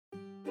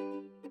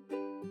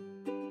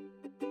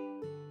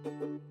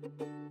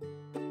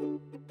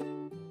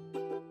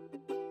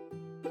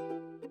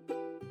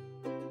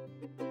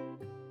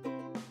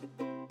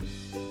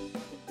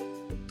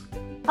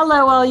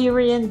Hello, all you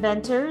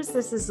reinventors.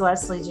 This is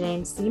Leslie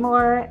Jane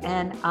Seymour,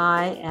 and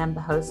I am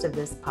the host of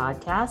this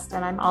podcast.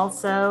 And I'm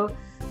also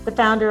the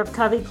founder of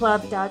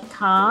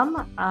CoveyClub.com,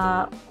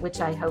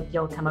 which I hope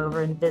you'll come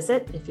over and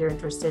visit if you're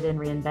interested in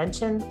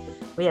reinvention.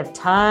 We have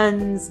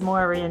tons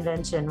more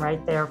reinvention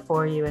right there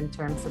for you in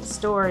terms of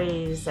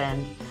stories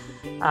and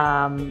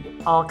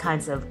all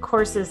kinds of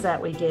courses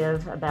that we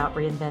give about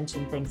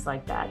reinvention, things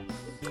like that.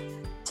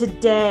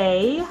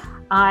 Today,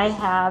 I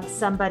have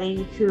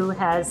somebody who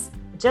has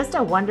just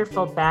a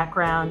wonderful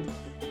background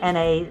and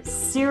a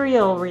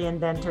serial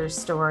reinventor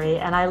story.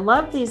 And I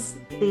love these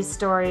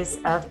stories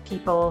of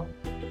people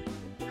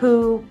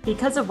who,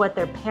 because of what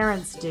their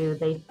parents do,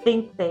 they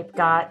think they've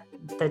got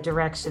the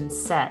direction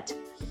set.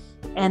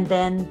 And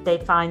then they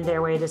find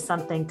their way to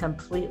something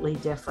completely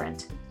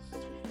different.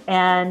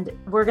 And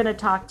we're going to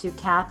talk to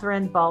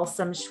Katherine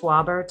Balsam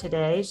Schwaber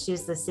today.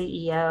 She's the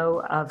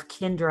CEO of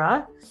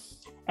Kyndra.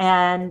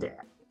 And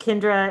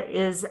Kyndra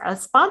is a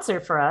sponsor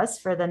for us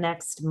for the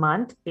next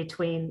month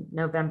between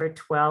November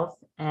 12th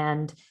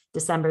and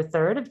December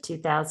 3rd of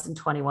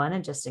 2021,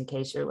 and just in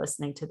case you're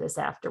listening to this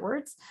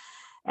afterwards.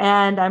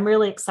 And I'm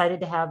really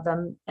excited to have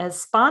them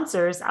as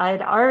sponsors. I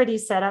had already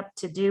set up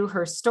to do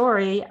her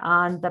story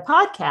on the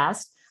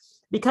podcast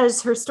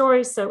because her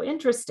story is so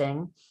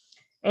interesting.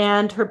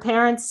 And her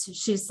parents,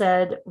 she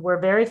said, were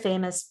very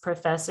famous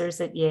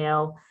professors at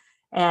Yale.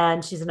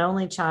 And she's an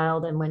only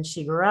child. And when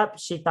she grew up,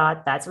 she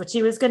thought that's what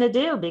she was going to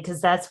do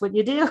because that's what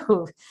you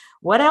do.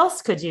 What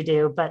else could you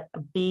do but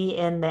be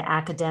in the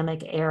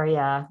academic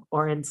area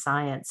or in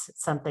science,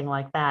 something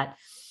like that?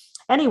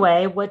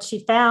 Anyway, what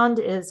she found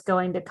is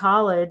going to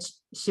college,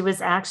 she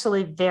was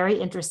actually very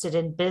interested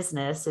in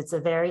business. It's a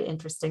very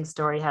interesting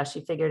story how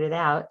she figured it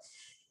out.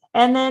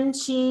 And then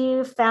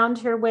she found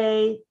her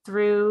way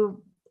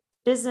through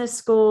business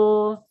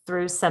school,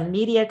 through some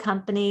media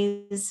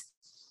companies,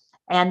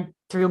 and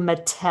through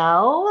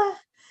Mattel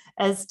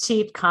as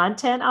chief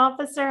content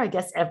officer. I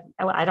guess,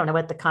 I don't know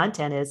what the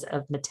content is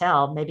of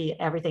Mattel, maybe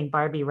everything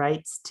Barbie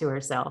writes to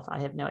herself.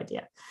 I have no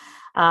idea.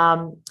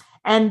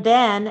 And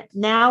then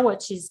now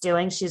what she's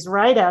doing, she's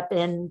right up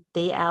in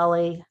the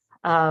alley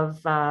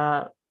of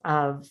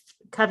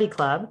Covey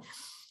Club,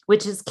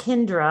 which is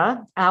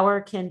Kyndra,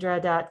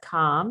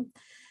 ourkyndra.com.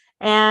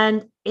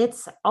 And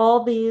it's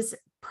all these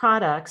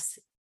products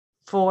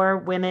for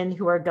women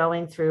who are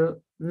going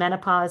through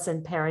menopause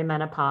and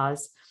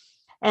perimenopause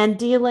and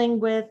dealing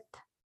with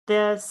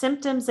the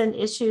symptoms and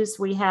issues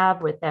we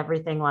have with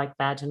everything like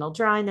vaginal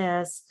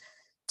dryness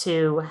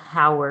to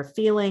how we're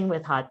feeling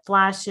with hot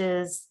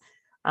flashes.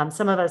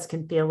 Some of us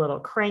can feel a little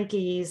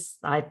cranky.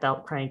 I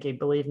felt cranky,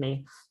 believe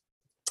me.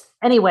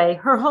 Anyway,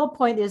 her whole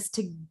point is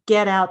to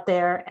get out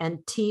there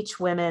and teach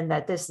women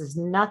that this is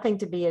nothing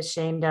to be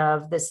ashamed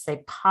of. This is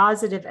a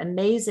positive,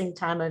 amazing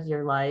time of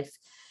your life.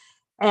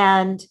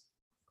 And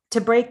to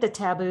break the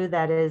taboo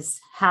that is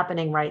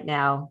happening right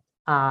now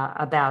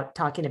about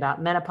talking about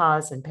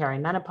menopause and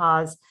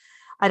perimenopause.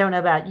 I don't know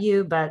about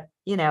you, but,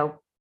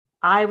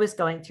 I was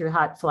going through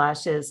hot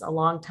flashes a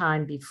long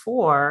time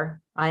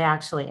before I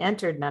actually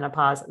entered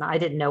menopause, and I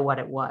didn't know what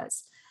it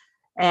was.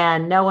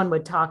 And no one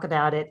would talk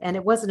about it. And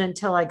it wasn't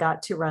until I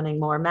got to Running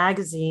More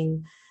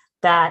magazine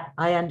that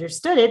I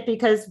understood it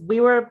because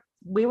we were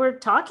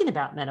talking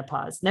about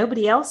menopause.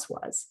 Nobody else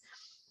was.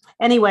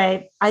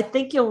 Anyway, I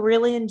think you'll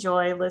really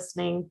enjoy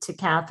listening to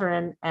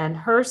Katherine and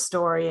her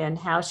story and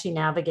how she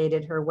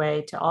navigated her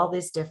way to all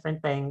these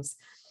different things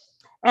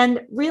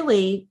and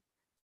really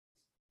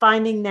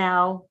finding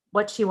now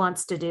what she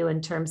wants to do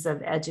in terms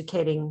of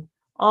educating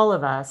all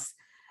of us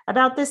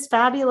about this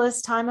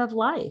fabulous time of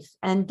life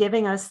and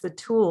giving us the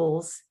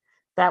tools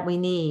that we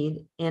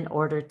need in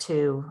order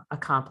to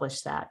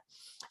accomplish that.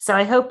 So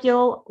I hope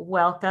you'll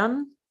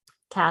welcome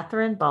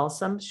Katherine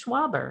Balsam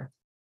Schwaber.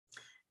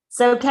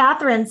 So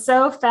Katherine,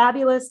 so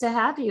fabulous to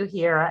have you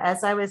here.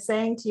 As I was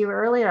saying to you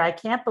earlier, I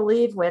can't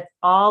believe with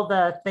all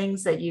the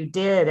things that you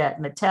did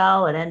at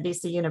Mattel and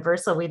NBC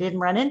Universal, we didn't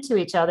run into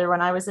each other when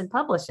I was in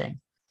publishing.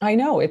 I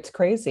know, it's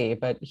crazy,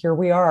 but here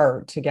we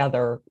are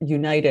together,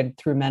 united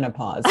through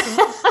menopause.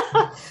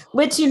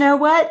 Which, you know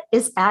what,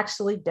 is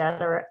actually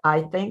better,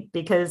 I think,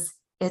 because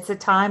it's a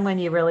time when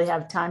you really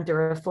have time to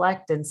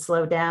reflect and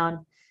slow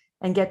down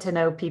and get to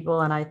know people.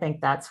 And I think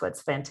that's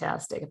what's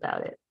fantastic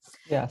about it.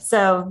 Yeah.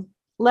 So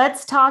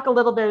let's talk a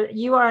little bit.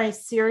 You are a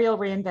serial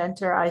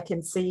reinventor, I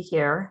can see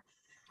here.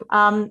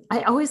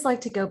 I always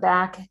like to go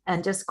back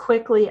and just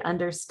quickly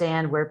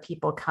understand where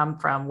people come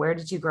from. Where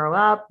did you grow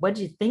up? What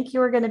did you think you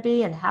were going to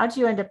be? And how did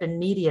you end up in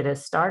media to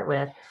start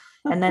with?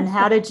 And then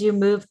how did you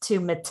move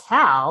to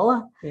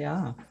Mattel?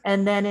 Yeah.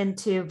 And then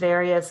into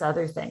various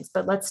other things.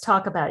 But let's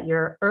talk about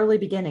your early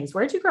beginnings.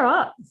 Where did you grow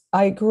up?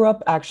 I grew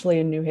up actually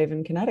in New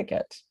Haven,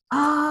 Connecticut.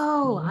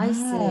 Oh,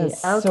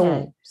 Yes. I see.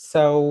 Okay.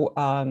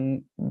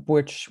 So,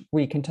 which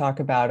we can talk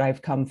about.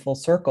 I've come full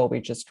circle.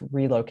 We just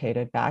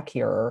relocated back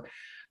here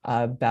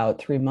about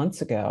 3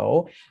 months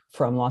ago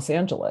from Los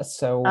Angeles.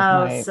 So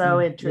so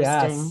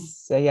interesting.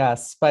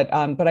 Yes. But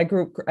I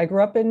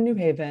grew up in New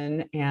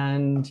Haven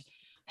and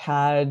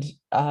had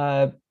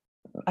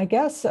I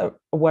guess,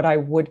 what I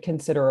would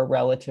consider a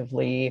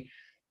relatively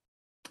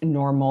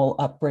normal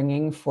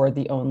upbringing for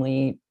the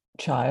only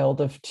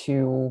child of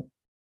two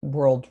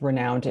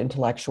world-renowned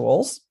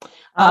intellectuals.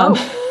 Um,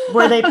 Oh,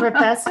 were they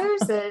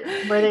professors?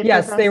 Were they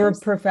yes, they were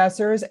professors?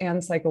 professors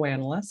and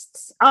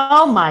psychoanalysts.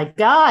 Oh my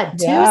God,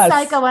 two Yes,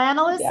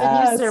 psychoanalysts and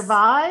you yes,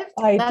 survived?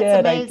 I That's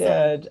did. I amazing.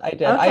 did. I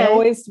did. I Okay.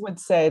 always would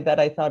say that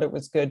I thought it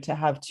was good to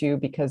have two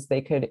because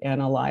they could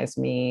analyze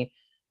me.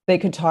 They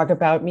could talk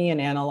about me and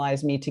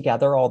analyze me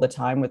together all the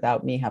time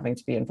without me having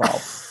to be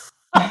involved.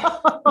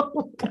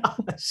 Oh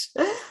gosh.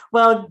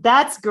 Well,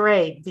 that's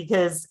great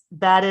because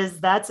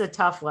that's a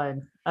tough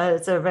one.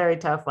 It's a very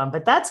tough one,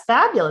 but that's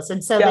fabulous.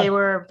 And so they Yeah.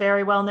 were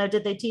very well known.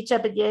 Did they teach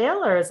up at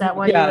Yale or is that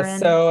why you Yeah. were in?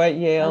 So at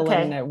Yale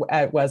and Okay.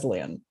 at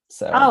Wesleyan. Oh,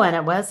 So and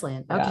at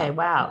Wesleyan. Okay, yeah.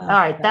 wow. Yeah. All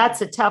right, Yeah.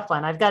 that's a tough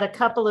one. I've got a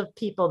couple of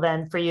people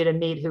then for you to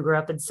meet who grew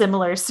up in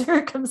similar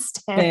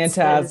circumstances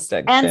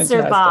Fantastic. and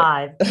Fantastic.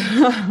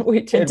 survived We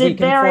and did. We did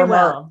can very form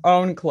our well.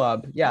 own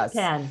club. You Yes.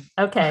 can.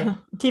 Okay,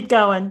 keep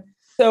going.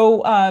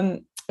 So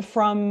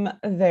from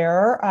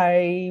there,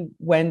 I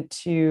went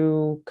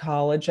to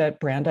college at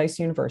Brandeis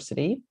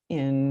University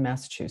in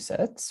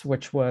Massachusetts,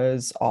 which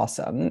was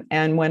awesome.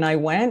 And when I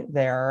went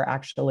there,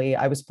 actually,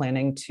 I was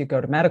planning to go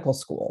to medical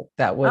school.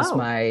 That was Oh,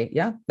 my,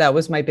 yeah, that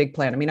was my big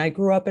plan. I mean, I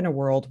grew up in a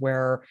world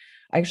where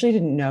I actually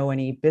didn't know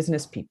any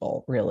business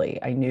people, really.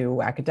 I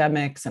knew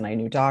academics and I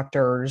knew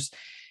doctors,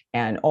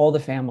 and all the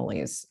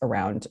families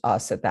around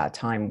us at that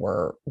time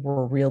were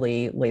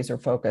really laser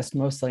focused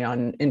mostly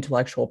on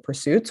intellectual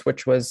pursuits,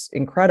 which was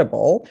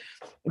incredible.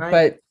 right.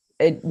 But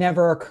it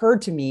never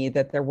occurred to me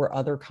that there were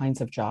other kinds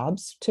of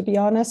jobs, to be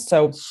honest.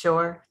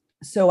 Sure.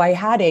 So I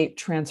had a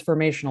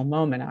transformational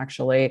moment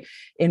actually.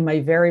 In my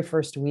very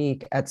first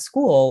week at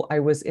school, I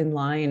was in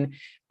line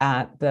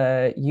at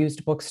the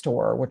used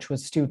bookstore, which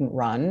was student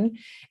run,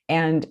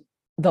 and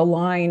the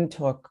line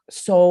took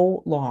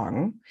so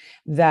long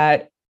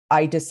that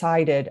I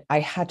decided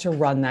I had to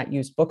run that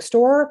used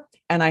bookstore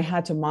and I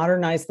had to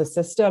modernize the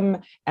system.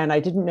 And I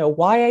didn't know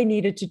why I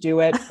needed to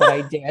do it, but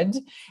I did.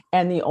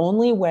 And the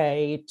only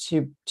way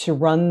to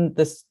run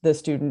the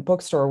student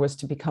bookstore was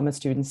to become a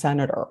student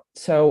senator.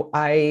 So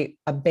I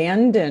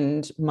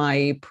abandoned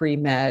my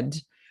pre-med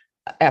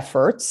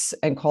efforts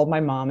and called my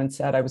mom and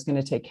said I was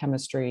going to take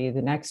chemistry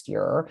the next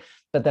year,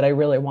 but that I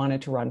really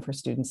wanted to run for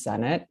student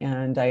senate.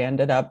 And I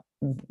ended up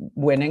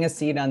winning a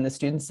seat on the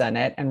student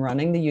senate and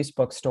running the used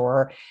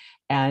bookstore.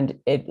 And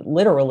it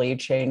literally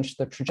changed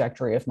the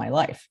trajectory of my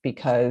life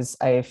because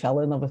I fell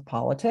in love with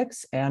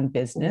politics and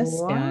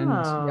business. And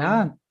Wow.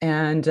 yeah,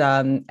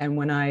 and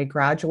when I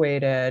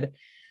graduated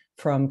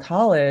from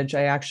college,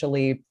 I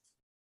actually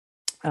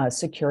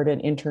secured an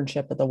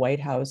internship at the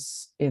White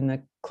House in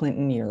the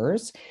Clinton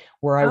years,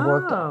 where I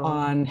worked Oh,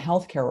 on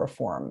healthcare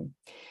reform.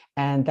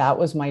 And that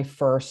was my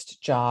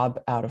first job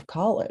out of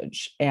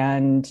college.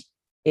 And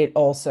it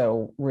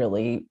also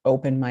really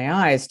opened my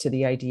eyes to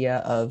the idea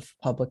of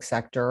public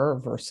sector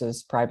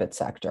versus private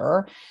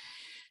sector.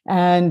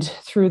 And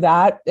through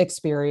that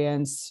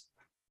experience,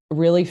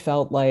 really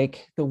felt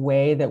like the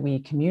way that we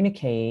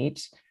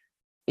communicate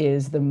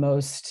is the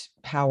most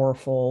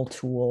powerful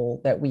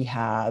tool that we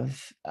have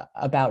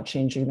about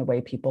changing the way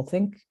people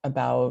think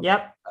about,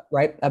 yep.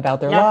 right, about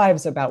their Yep.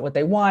 lives, about what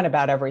they want,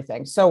 about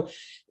everything. So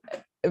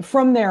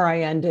from there,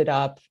 I ended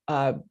up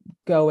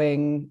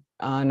going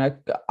on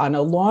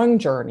a long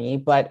journey,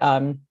 but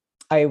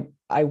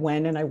I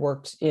went and I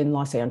worked in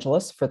Los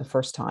Angeles for the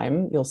first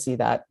time. You'll see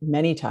that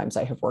many times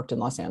I have worked in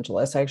Los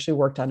Angeles. I actually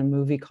worked on a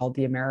movie called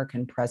The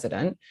American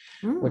President,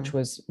 which Mm.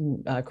 was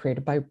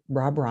created by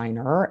Rob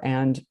Reiner.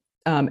 And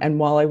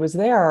while I was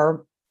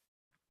there,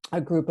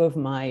 a group of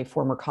my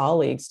former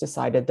colleagues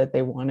decided that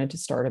they wanted to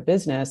start a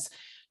business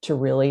to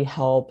really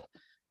help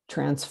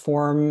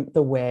transform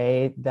the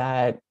way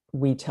that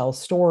we tell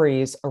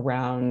stories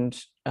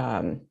around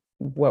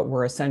what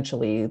were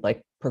essentially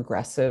like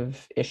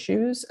progressive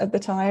issues at the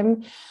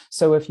time.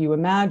 So if you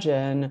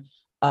imagine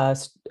a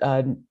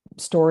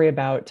story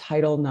about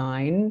Title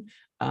IX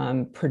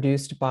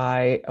produced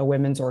by a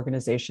women's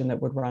organization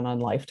that would run on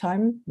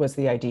Lifetime was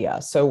the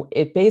idea. So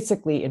it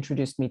basically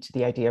introduced me to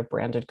the idea of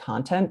branded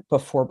content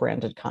before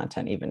branded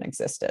content even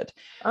existed.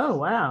 Oh,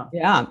 wow.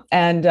 Yeah.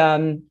 And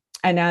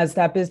as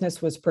that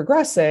business was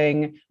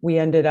progressing, we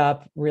ended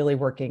up really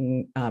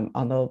working on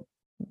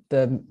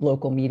the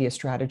local media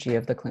strategy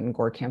of the Clinton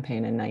Gore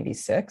campaign in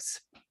 96,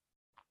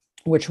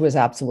 which was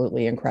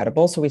absolutely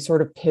incredible. So we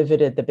sort of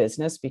pivoted the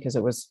business because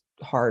it was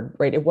hard,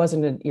 right? It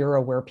wasn't an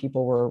era where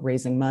people were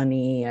raising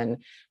money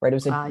and right. It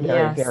was a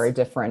very, very Yes.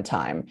 different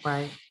time.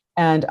 Right.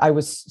 And I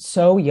was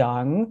so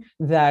young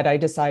that I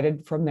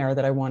decided from there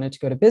that I wanted to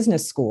go to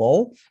business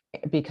school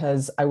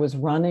because I was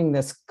running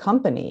this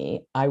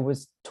company. I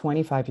was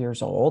 25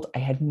 years old. I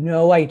had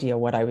no idea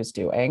what I was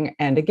doing.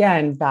 And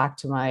again, back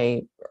to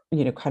my,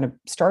 kind of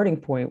starting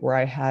point where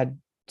I had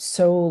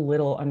so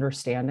little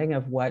understanding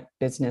of what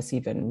business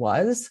even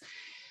was,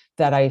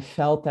 that I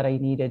felt that I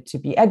needed to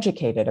be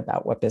educated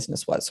about what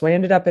business was. So I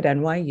ended up at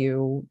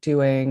NYU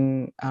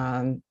doing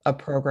a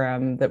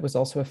program that was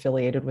also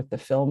affiliated with the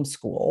film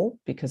school,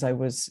 because I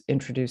was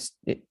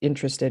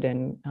interested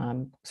in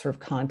sort of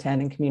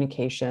content and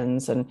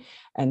communications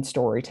and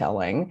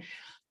storytelling.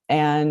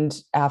 And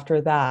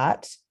after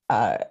that,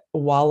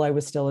 while I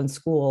was still in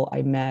school,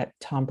 I met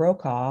Tom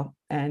Brokaw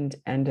and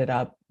ended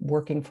up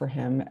working for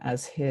him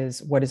as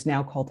his what is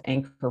now called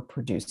anchor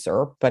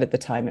producer, but at the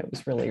time it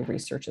was really a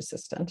research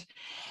assistant.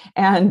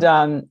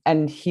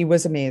 And he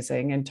was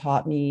amazing and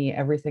taught me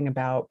everything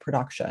about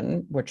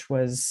production, which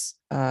was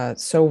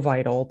so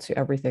vital to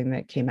everything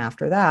that came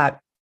after that.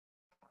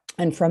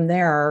 And from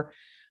there,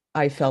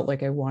 I felt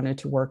like I wanted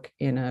to work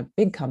in a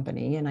big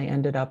company, and I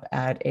ended up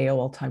at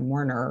AOL Time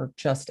Warner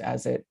just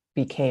as it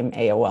became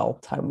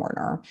AOL Time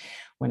Warner,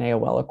 when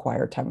AOL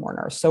acquired Time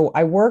Warner. So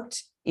I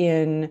worked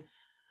in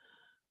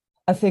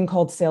a thing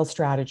called sales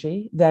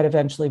strategy that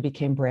eventually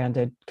became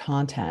branded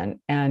content,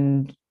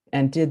 and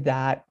did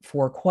that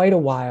for quite a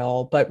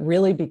while, but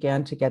really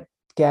began to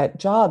get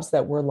jobs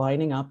that were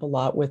lining up a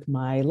lot with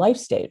my life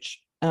stage.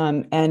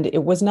 And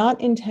it was not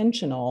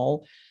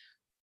intentional.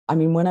 I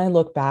mean, when I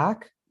look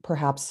back,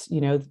 perhaps,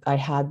 I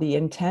had the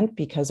intent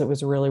because it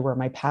was really where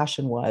my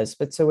passion was.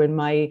 But so in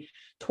my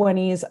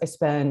 20s, I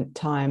spent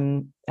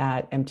time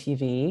at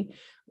MTV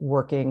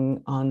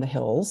working on The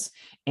Hills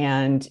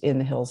and in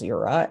the Hills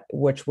era,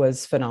 which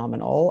was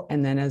phenomenal.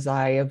 And then as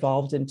I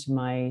evolved into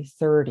my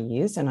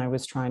 30s and I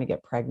was trying to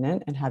get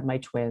pregnant and had my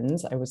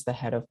twins, I was the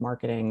head of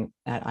marketing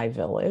at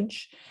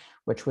iVillage,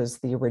 which was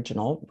the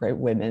original, right,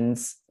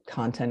 women's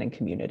content and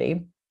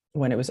community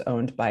when it was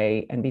owned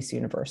by NBC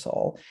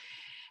Universal.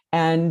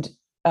 And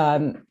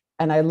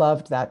I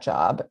loved that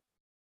job.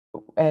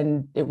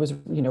 And it was,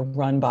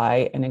 run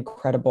by an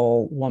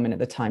incredible woman at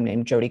the time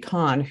named Jody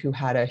Kahn, who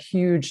had a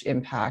huge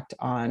impact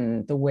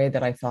on the way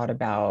that I thought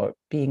about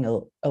being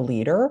a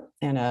leader,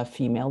 and a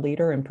female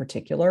leader in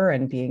particular,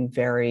 and being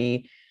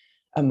very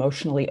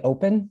emotionally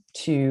open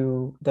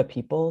to the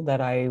people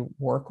that I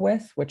work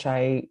with, which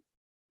I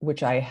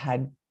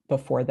had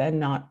before then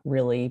not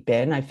really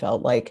been. I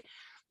felt like,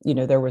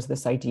 there was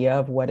this idea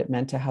of what it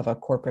meant to have a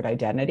corporate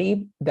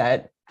identity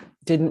that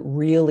didn't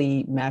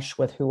really mesh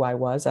with who I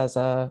was as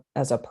a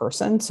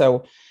person.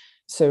 So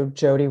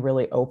Jody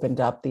really opened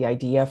up the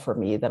idea for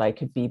me that I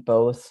could be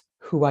both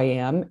who I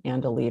am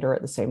and a leader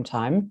at the same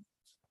time,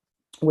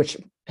 which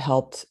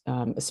helped,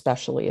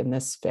 especially in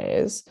this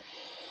phase.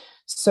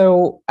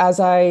 So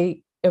as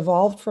I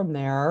evolved from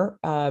there,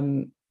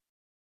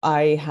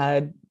 I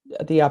had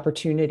the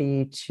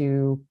opportunity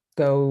to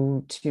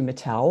go to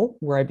Mattel,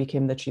 where I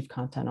became the chief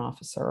content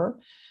officer.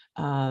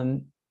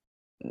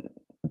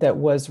 That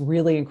was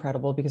really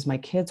incredible because my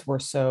kids were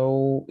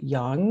so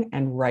young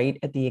and right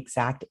at the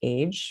exact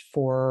age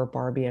for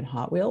Barbie and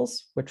Hot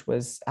Wheels, which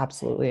was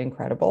absolutely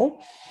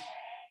incredible.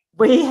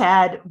 We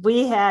had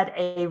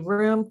a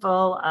room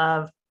full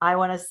of, I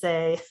want to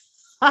say,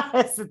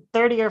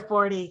 30 or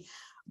 40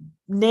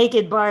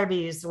 naked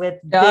Barbies with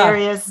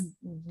various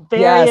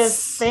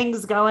Yes.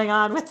 things going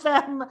on with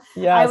them.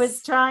 Yes. I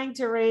was trying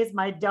to raise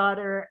my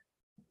daughter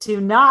to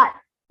not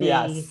be,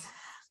 Yes.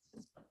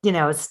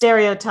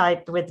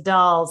 stereotyped with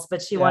dolls,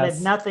 but she wanted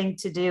Yes. nothing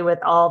to do with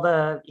all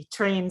the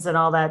trains and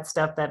all that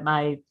stuff that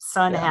my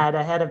son had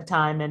ahead of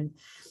time. And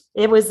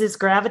it was this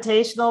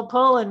gravitational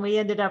pull, and we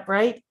ended up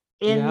right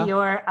in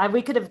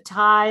we could have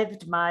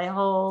tithed my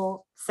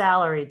whole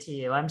salary to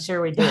you. I'm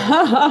sure we did.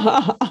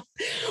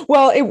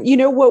 Well,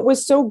 what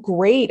was so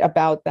great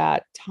about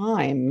that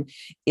time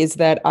is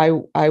that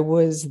I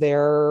was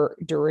there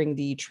during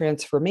the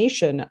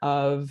transformation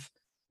of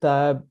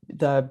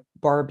the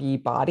Barbie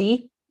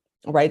body,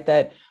 right?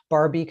 That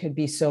Barbie could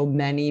be so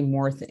many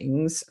more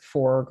things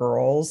for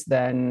girls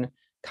than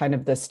kind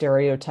of the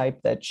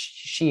stereotype that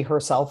she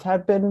herself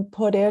had been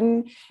put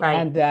in. Right.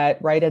 And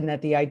that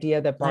the idea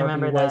that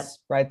Barbie was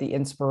right, the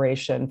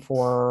inspiration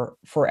for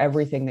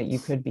everything that you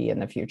could be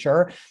in the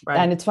future. Right.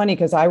 And it's funny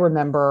because I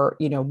remember,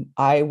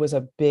 I was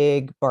a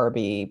big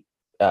Barbie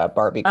girl.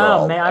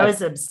 Oh man, I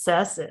was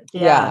obsessive.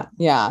 Yeah.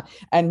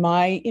 And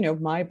my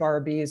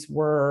Barbies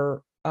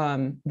were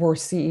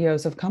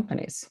CEOs of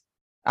companies,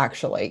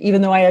 actually,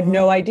 even though I had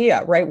no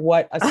idea, right,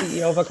 what a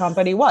CEO of a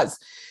company was.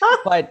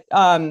 But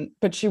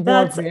she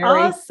wore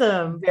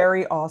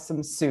very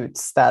awesome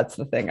suits. That's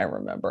the thing I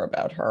remember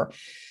about her.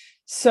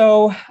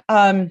 So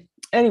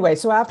anyway,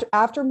 so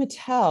after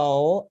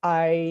Mattel,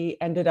 I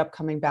ended up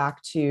coming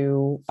back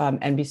to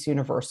NBC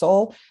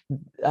Universal.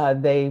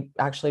 They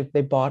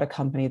bought a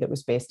company that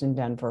was based in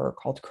Denver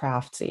called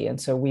Craftsy. And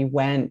so we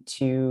went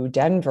to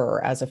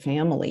Denver as a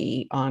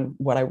family on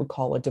what I would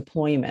call a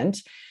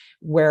deployment,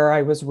 where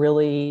I was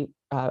really,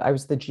 I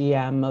was the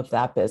GM of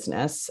that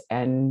business.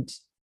 And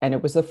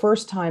it was the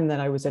first time that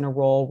I was in a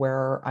role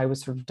where I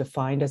was sort of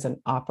defined as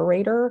an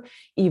operator,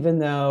 even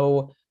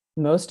though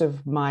most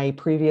of my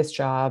previous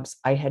jobs,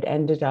 I had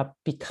ended up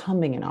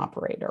becoming an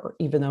operator,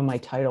 even though my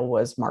title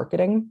was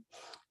marketing.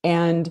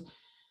 And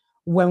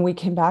when we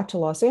came back to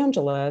Los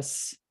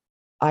Angeles,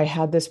 I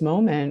had this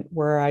moment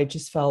where I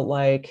just felt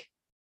like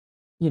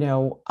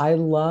I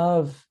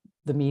love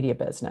the media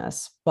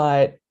business,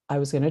 but I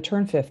was going to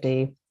turn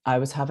 50. I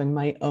was having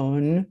my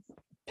own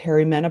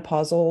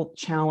perimenopausal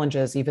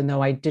challenges, even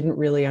though I didn't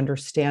really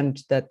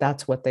understand that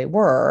that's what they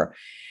were.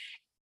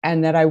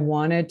 And that I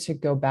wanted to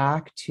go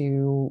back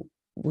to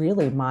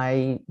really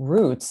my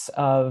roots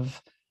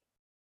of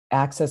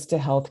access to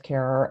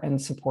healthcare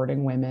and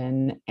supporting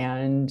women.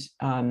 And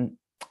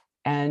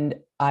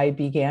I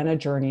began a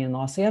journey in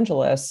Los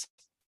Angeles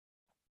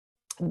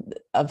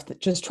of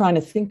just trying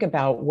to think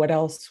about what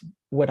else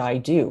would I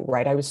do,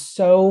 right? I was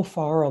so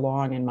far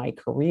along in my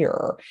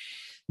career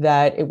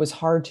that it was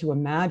hard to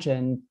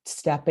imagine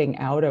stepping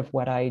out of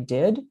what I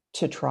did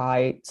to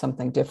try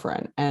something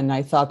different. And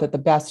I thought that the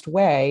best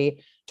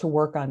way to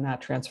work on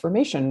that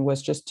transformation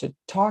was just to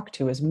talk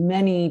to as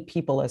many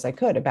people as I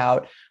could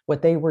about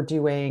what they were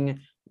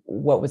doing,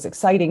 what was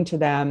exciting to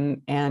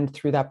them. And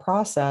through that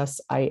process,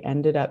 I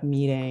ended up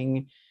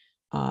meeting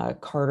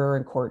Carter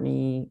and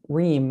Courtney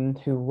Ream,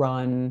 who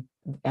run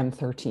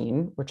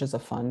M13, which is a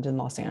fund in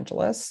Los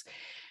Angeles.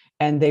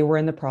 And they were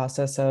in the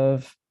process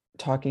of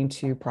talking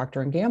to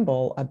Procter and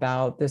Gamble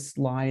about this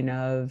line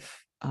of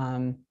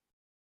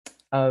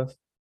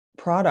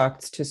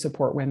products to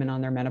support women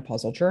on their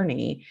menopausal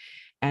journey.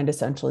 And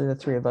essentially the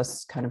three of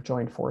us kind of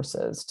joined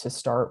forces to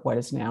start what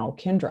is now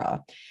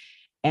Kindra.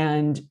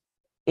 And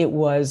it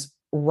was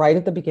right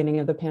at the beginning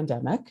of the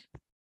pandemic.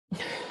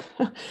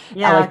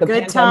 Yeah, like the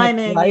good pandemic,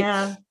 timing. right?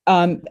 Yeah.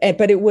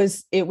 But it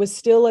was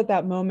still at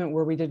that moment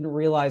where we didn't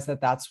realize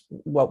that that's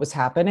what was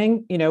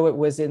happening. It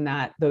was in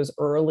those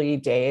early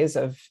days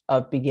of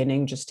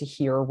beginning just to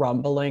hear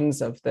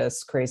rumblings of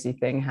this crazy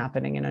thing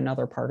happening in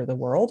another part of the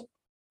world.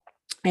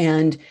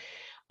 And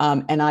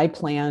I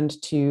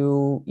planned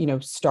to,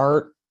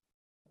 start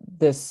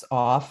this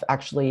off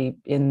actually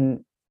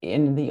in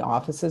the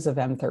offices of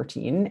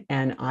M13.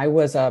 And I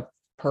was a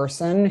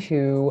person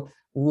who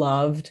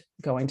loved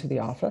going to the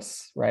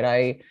office, right?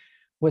 I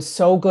was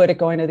so good at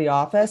going to the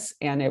office,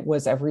 and it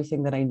was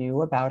everything that I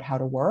knew about how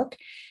to work.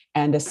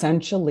 And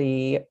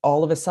essentially,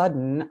 all of a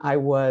sudden, I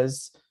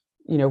was,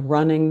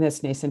 running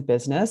this nascent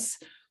business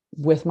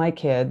with my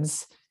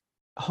kids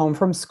home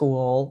from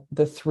school,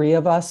 the three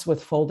of us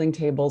with folding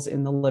tables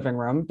in the living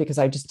room because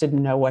I just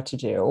didn't know what to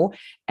do.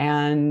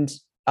 And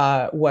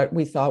what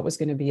we thought was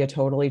going to be a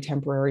totally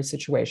temporary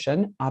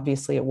situation.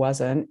 Obviously, it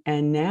wasn't.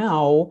 And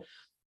now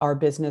our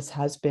business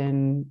has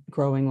been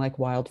growing like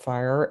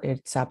wildfire.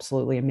 It's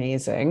absolutely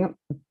amazing.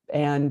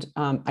 And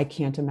I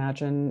can't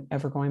imagine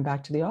ever going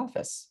back to the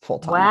office full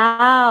time.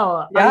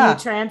 Wow. Yeah. Are you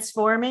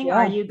transforming? Yeah.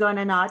 Are you going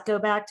to not go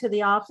back to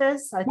the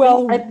office?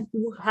 Well,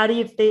 how do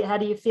you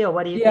feel?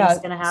 What do you think is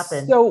going to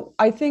happen? So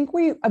I think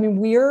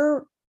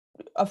we're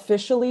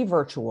officially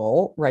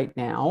virtual right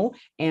now.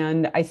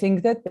 And I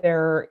think that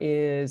there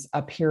is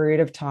a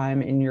period of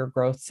time in your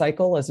growth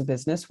cycle as a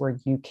business where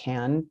you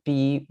can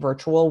be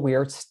virtual.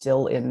 We're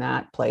still in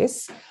that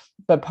place.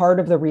 But part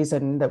of the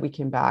reason that we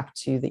came back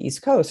to the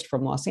East Coast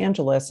from Los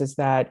Angeles is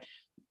that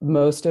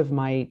most of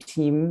my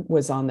team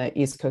was on the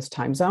East Coast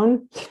time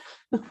zone.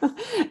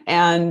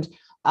 And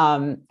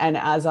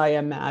as I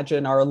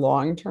imagine our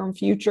long-term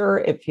future,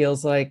 it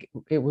feels like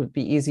it would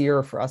be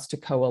easier for us to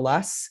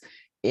coalesce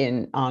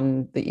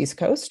on the East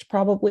Coast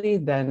probably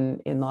than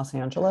in Los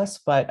Angeles.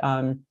 But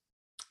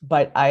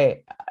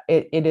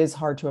it is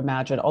hard to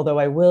imagine. Although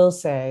I will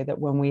say that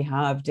when we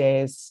have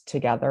days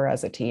together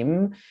as a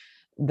team,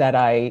 that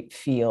I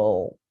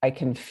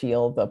can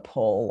feel the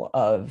pull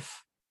of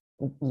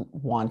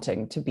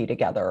wanting to be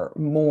together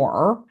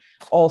more,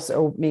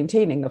 also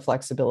maintaining the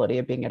flexibility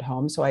of being at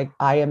home. So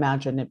I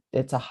imagine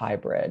it's a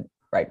hybrid,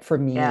 right? For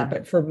me, yeah.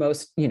 But for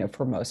most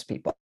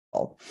people.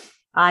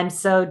 I'm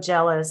so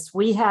jealous.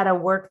 We had to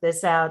work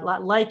this out.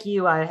 Like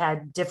you, I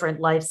had different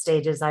life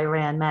stages. I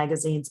ran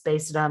magazines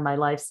based on my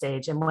life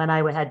stage. And when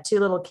I had two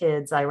little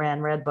kids, I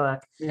ran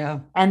Redbook. Yeah.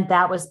 And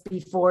that was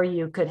before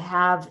you could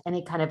have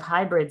any kind of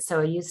hybrid.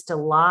 So I used to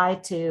lie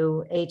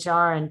to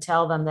HR and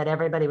tell them that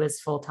everybody was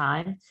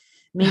full-time.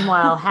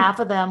 Meanwhile, half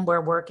of them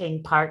were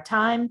working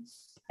part-time,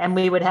 and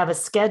we would have a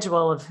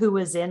schedule of who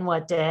was in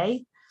what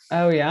day.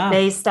 Oh, yeah.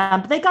 Based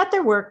on, they got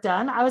their work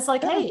done. I was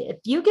like, hey, if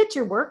you get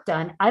your work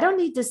done, I don't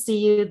need to see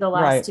you the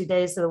last 2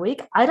 days of the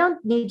week. I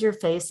don't need your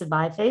face in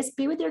my face.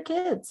 Be with your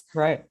kids.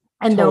 Right.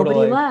 And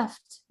nobody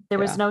left. There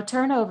was no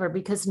turnover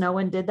because no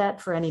one did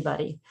that for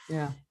anybody.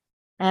 Yeah.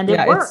 And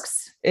it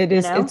works.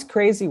 It's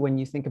crazy when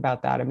you think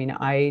about that. I mean,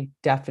 I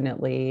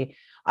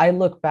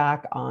look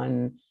back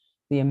on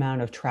the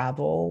amount of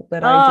travel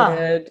that I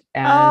did.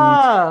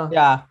 And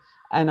yeah.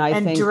 And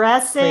I think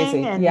dressing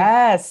crazy. and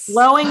yes,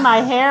 blowing my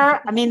hair.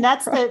 I mean,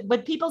 that's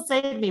when people say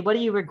to me, what do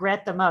you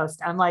regret the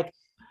most? I'm like,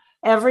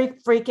 every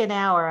freaking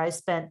hour I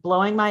spent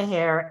blowing my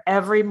hair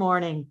every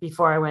morning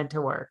before I went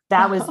to work.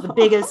 That was the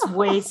biggest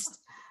waste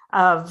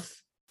of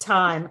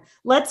time.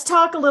 Let's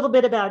talk a little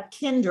bit about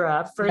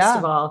Kindra. First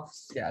of all,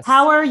 yes.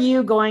 How are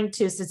you going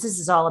to, since this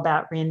is all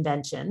about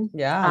reinvention.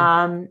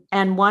 Yeah.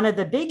 And one of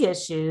the big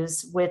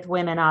issues with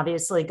women,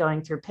 obviously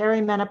going through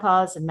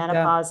perimenopause and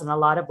menopause, and a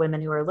lot of women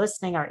who are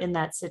listening are in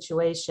that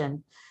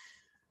situation.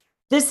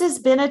 this has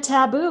been a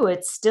taboo.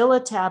 It's still a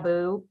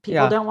taboo.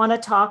 People Yeah. don't want to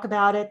talk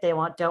about it.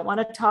 Don't want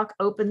to talk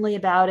openly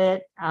about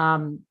it.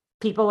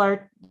 People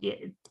are,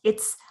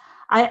 it's,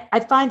 I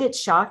find it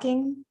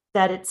shocking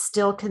that it's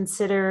still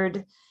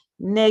considered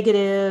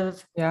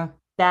negative, Yeah.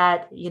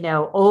 that,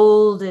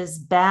 old is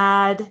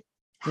bad.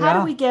 How do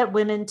Yeah. we get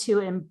women to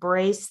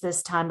embrace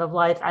this time of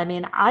life? I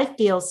mean, I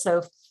feel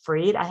so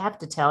freed. I have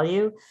to tell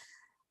you,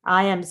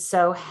 I am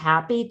so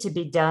happy to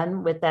be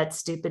done with that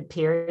stupid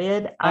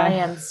period. I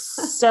am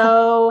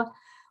so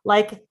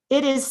like,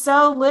 it is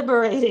so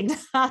liberating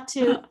not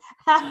to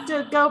have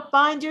to go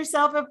find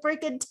yourself a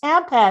freaking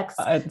Tampax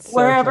It's so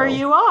wherever true.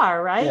 you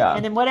are, right? Yeah.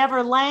 And in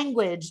whatever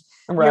language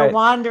you're Right.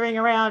 wandering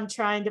around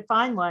trying to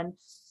find one.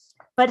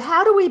 But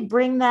how do we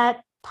bring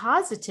that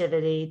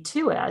positivity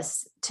to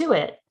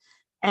it?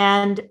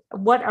 And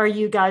what are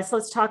you guys?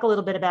 Let's talk a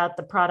little bit about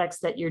the products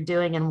that you're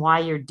doing and why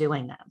you're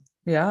doing them.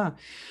 Yeah.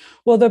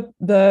 Well,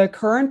 the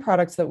current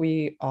products that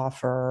we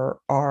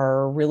offer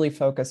are really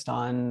focused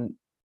on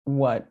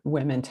what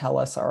women tell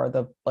us are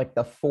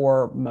the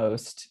four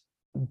most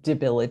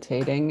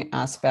debilitating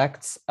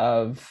aspects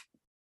of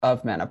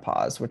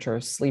menopause, which are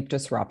sleep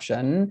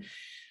disruption,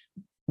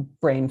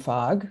 brain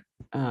fog.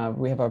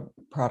 We have a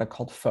product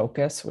called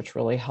Focus, which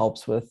really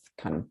helps with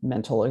kind of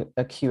mental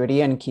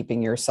acuity and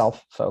keeping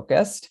yourself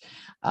focused.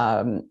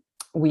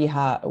 We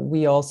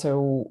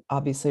also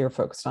obviously are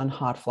focused on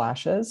hot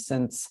flashes,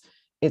 since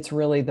it's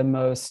really the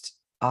most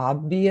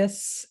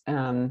obvious,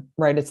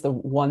 right? It's the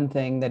one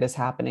thing that is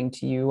happening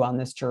to you on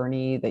this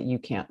journey that you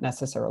can't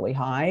necessarily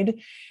hide.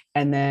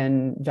 And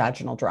then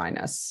vaginal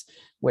dryness,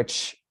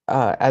 which,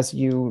 as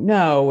you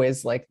know,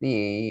 is like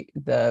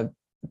the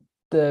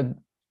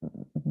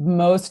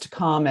most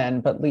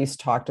common but least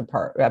talked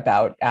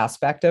about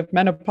aspect of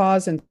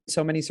menopause in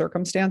so many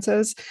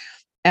circumstances.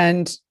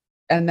 And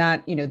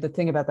that, the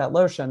thing about that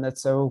lotion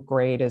that's so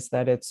great is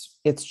that it's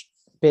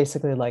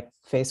basically like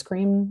face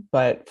cream,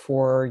 but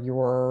for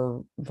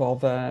your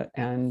vulva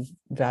and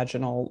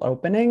vaginal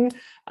opening,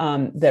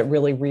 that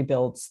really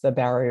rebuilds the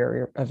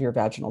barrier of your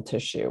vaginal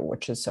tissue,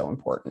 which is so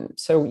important.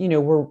 So,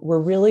 we're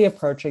really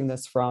approaching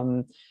this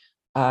from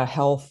a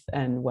health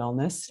and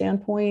wellness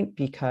standpoint,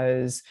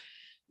 because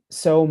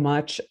so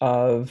much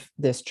of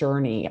this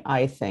journey,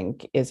 I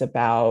think, is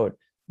about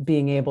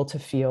being able to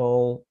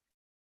feel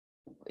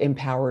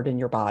empowered in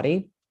your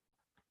body.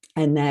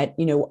 And that,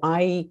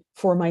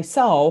 for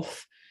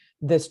myself,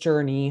 this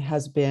journey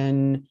has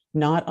been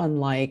not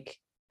unlike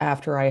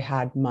after I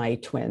had my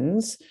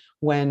twins,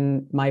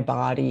 when my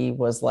body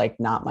was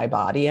like not my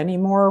body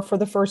anymore for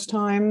the first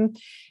time.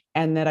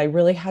 And that I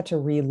really had to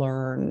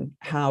relearn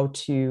how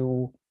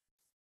to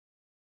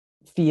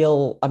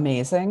feel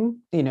amazing,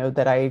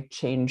 that I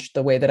changed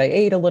the way that I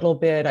ate a little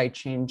bit. I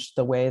changed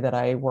the way that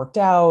I worked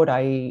out.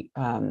 I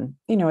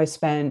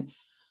spent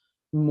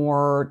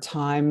more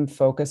time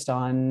focused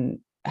on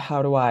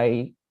how do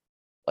I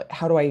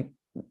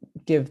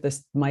give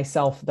this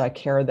myself the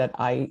care that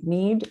I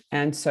need.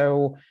 And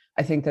so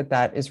I think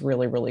that is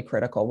really, really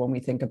critical when we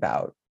think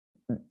about,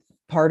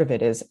 part of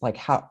it is like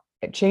how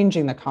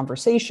changing the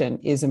conversation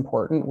is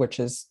important, which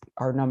is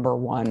our number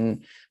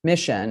one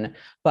mission,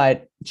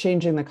 but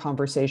changing the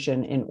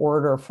conversation in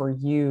order for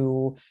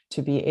you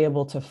to be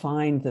able to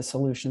find the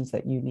solutions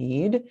that you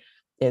need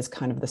is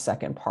kind of the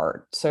second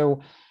part.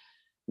 So,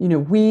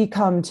 we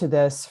come to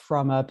this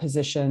from a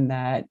position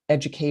that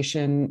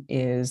education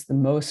is the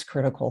most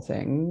critical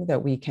thing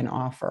that we can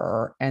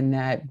offer, and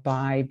that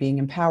by being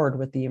empowered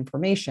with the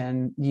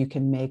information, you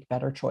can make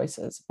better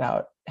choices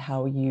about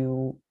how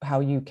you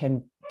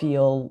can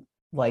feel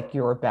like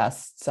your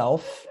best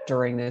self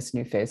during this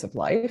new phase of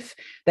life.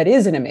 That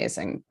is an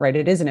amazing, right?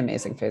 It is an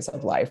amazing phase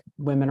of life.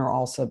 Women are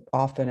also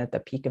often at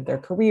the peak of their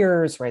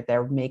careers, right?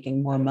 They're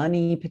making more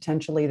money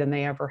potentially than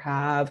they ever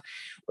have.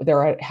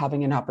 They're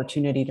having an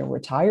opportunity to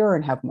retire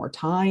and have more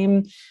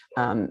time.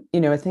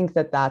 I think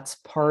that's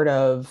part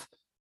of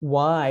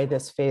why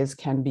this phase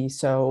can be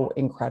so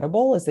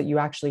incredible, is that you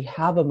actually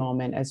have a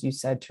moment, as you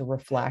said, to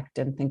reflect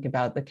and think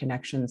about the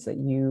connections that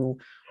you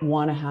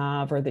want to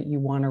have or that you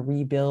want to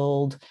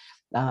rebuild,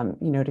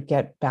 to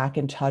get back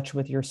in touch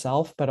with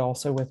yourself, but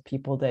also with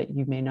people that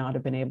you may not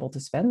have been able to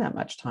spend that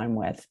much time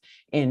with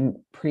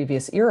in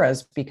previous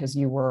eras because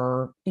you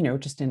were,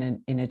 just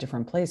in a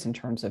different place in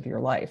terms of your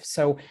life.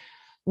 So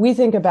we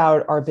think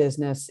about our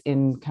business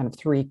in kind of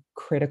three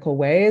critical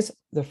ways.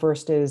 The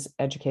first is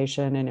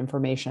education and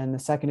information. The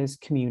second is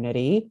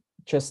community,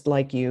 just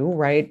like you,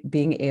 right?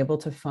 Being able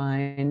to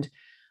find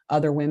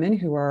other women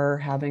who are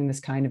having this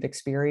kind of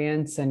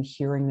experience and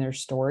hearing their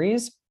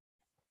stories.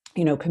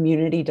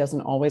 Community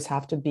doesn't always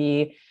have to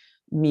be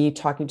me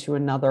talking to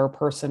another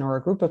person or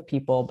a group of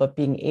people, but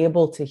being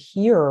able to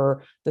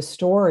hear the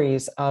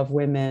stories of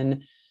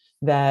women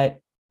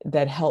that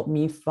help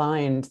me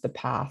find the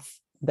path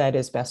that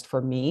is best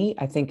for me,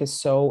 I think is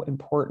so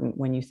important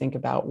when you think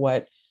about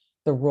what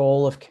the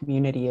role of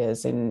community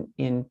is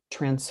in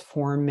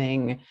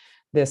transforming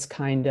this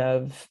kind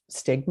of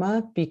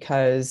stigma.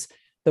 Because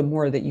the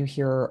more that you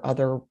hear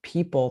other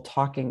people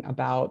talking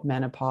about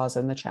menopause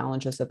and the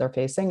challenges that they're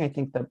facing, I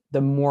think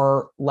the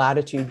more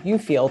latitude you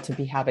feel to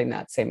be having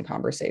that same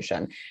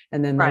conversation.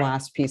 And then the Right.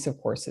 last piece, of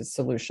course, is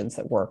solutions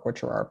that work,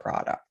 which are our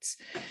products.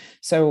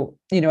 So,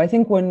 I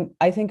think when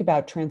I think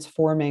about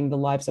transforming the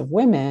lives of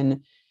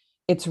women,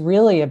 it's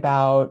really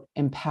about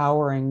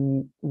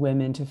empowering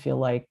women to feel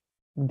like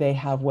they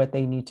have what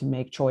they need to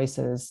make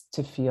choices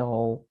to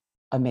feel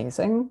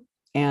amazing.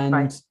 And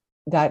Right.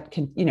 that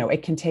can,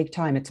 it can take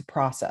time. It's a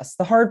process.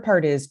 The hard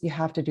part is you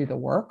have to do the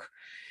work.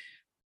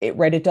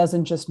 It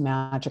doesn't just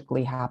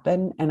magically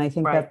happen. And I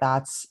think Right.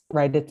 that's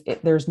right.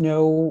 There's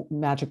no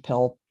magic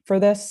pill for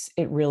this.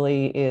 It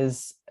really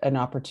is an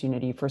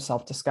opportunity for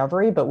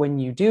self-discovery. But when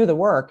you do the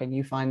work and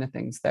you find the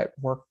things that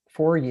work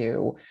for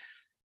you,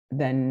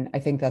 then I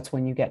think that's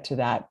when you get to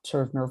that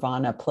sort of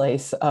nirvana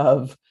place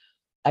of,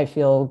 I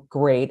feel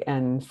great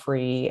and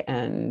free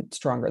and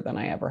stronger than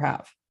I ever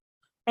have.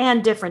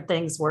 And different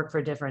things work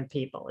for different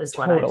people is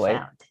what I Totally.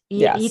 found.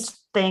 Each Yes.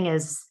 thing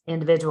is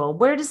individual.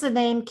 Where does the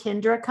name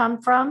Kindra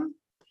come from?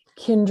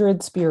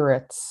 Kindred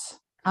spirits.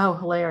 Oh,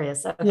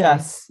 hilarious. Okay.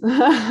 Yes.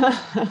 Well,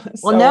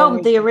 So when no, we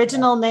the think about,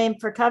 original name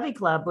for Covey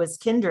Club was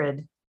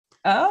Kindred.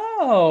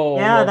 oh,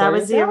 Yeah, well, that there you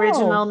was the go.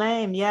 original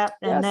name. Yep.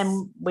 And Yes.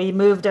 then we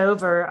moved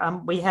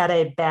over. We had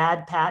a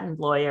bad patent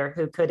lawyer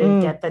who couldn't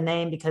Mm, get the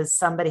name because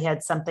somebody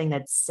had something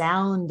that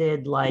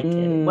sounded like it.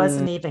 It mm.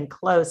 wasn't even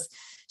close.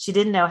 She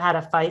didn't know how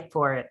to fight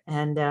for it.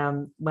 And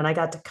when I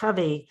got to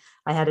Covey,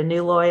 I had a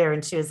new lawyer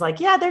and she was like,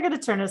 yeah, they're going to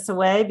turn us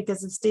away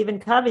because of Stephen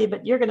Covey,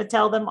 but you're going to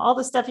tell them all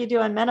the stuff you do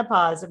on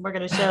menopause. And we're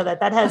going to show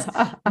that that has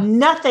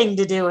nothing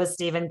to do with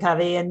Stephen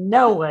Covey and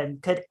no one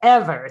could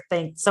ever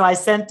think. So I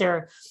sent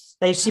her,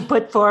 she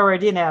put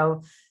forward,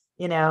 vaginal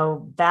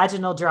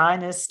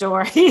dryness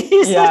stories.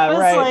 It Yeah, was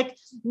right. like,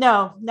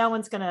 no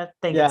one's going to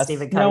think it's Yes.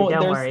 Stephen Covey. No,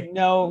 Don't there's worry.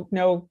 no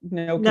No,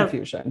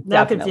 confusion. no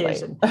Definitely.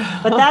 confusion.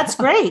 But that's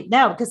great.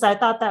 No, because I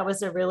thought that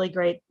was a really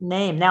great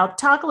name. Now,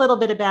 talk a little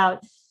bit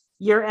about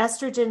you're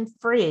estrogen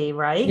free,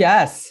 right?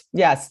 Yes,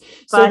 yes.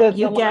 So But the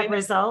you get line,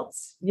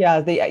 results. yeah,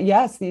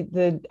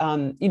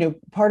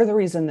 part of the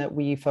reason that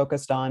we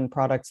focused on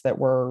products that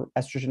were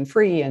estrogen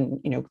free and,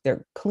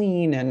 they're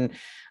clean and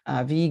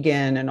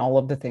vegan and all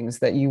of the things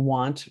that you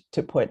want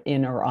to put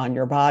in or on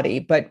your body,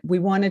 but we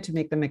wanted to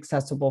make them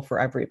accessible for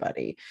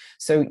everybody.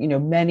 So,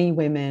 many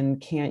women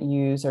can't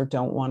use or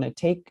don't want to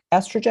take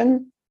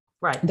estrogen.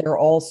 Right. There are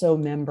also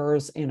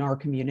members in our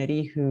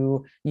community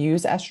who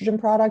use estrogen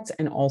products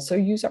and also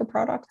use our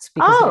products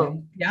because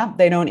Oh,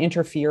 they don't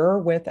interfere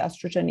with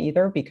estrogen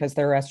either because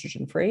they're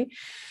estrogen free.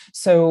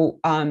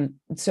 So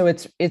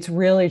it's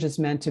really just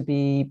meant to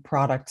be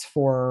products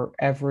for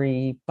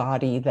every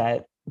body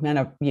that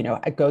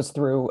it goes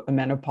through a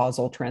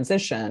menopausal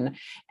transition,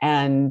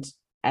 and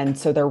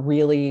so they're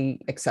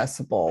really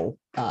accessible,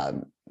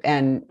 and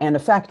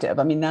effective.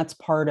 I mean, that's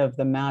part of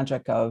the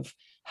magic of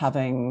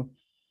having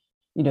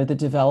the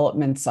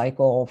development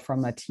cycle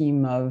from a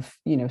team of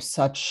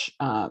such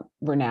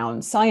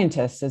renowned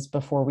scientists. Is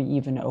before we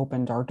even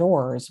opened our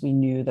doors, we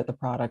knew that the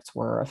products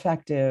were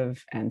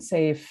effective and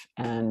safe,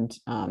 and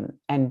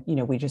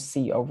we just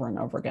see over and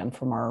over again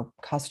from our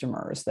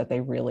customers that they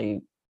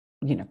really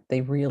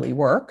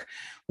work,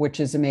 which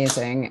is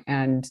amazing,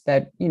 and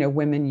that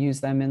women use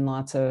them in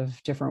lots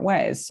of different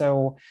ways.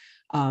 So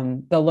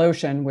the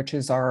lotion, which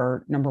is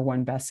our number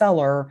one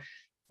bestseller,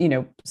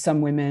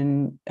 some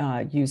women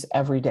use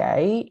every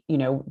day.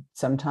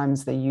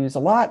 Sometimes they use a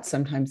lot,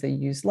 sometimes they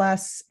use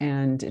less,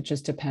 and it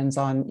just depends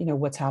on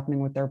what's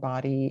happening with their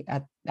body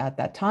at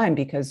that time.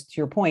 Because to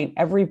your point,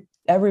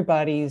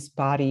 everybody's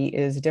body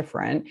is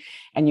different,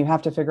 and you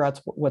have to figure out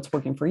what's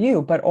working for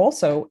you. But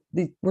also,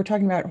 we're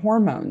talking about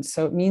hormones,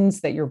 so it means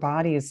that your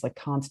body is like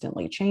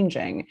constantly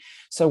changing.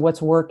 So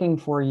what's working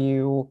for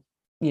you,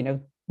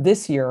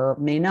 this year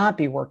may not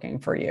be working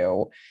for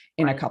you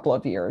in a right. couple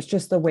of years,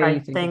 just the way you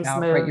Right. think Things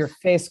about, right, move. your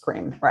face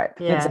cream. Right.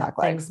 Yeah.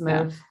 Exactly. Things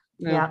Yeah. move.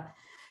 Yeah. Yeah.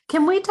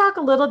 Can we talk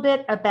a little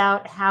bit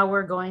about how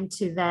we're going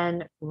to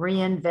then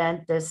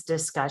reinvent this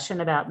discussion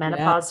about Yeah.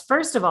 menopause?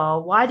 First of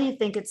all, why do you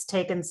think it's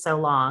taken so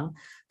long?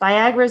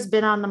 Viagra's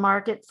been on the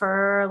market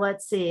for,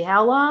 let's see,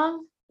 how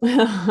long?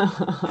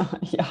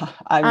 Yeah.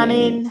 I I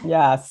mean, mean,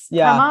 yes. come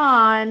Yeah.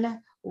 on.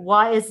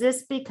 Why is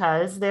this?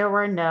 Because there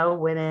were no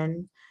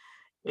women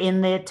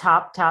in the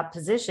top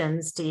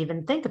positions to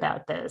even think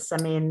about this. I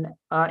mean,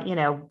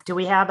 do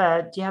you have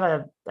a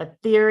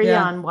theory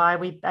Yeah. on why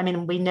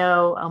we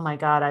know, oh my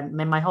God, I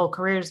mean, my whole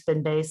career has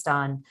been based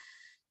on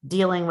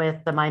dealing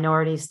with the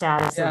minority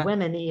status of Yeah.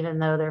 women, even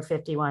though they're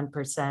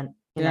 51%,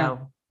 Yeah.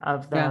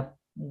 of Yeah.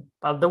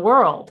 the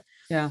world,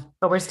 Yeah.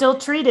 but we're still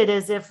treated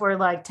as if we're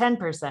like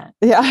 10%.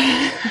 Yeah.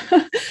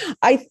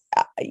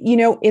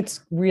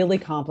 It's really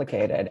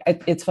complicated.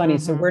 It's funny.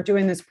 So Mm-hmm. we're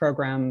doing this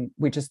program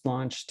we just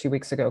launched 2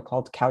 weeks ago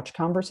called Couch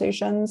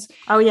Conversations.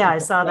 Oh yeah, I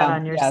saw that Yeah.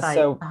 on your Yeah. site.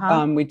 So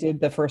Uh-huh. we did,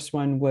 the first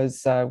one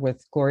was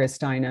with Gloria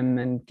Steinem,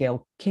 and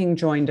Gail King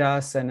joined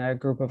us, and a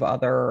group of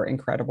other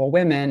incredible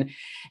women.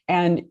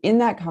 And in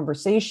that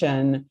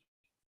conversation,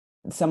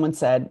 someone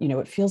said,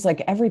 it feels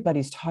like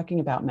everybody's talking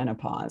about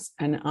menopause.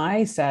 And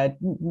I said,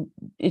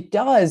 it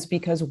does,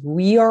 because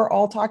we are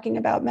all talking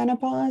about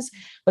menopause,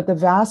 but the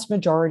vast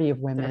majority of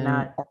women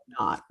are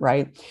not,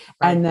 right?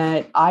 And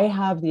that I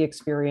have the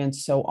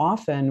experience so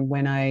often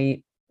when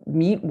I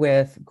meet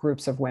with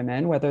groups of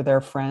women, whether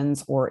they're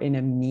friends or in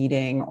a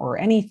meeting or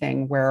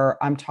anything, where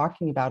I'm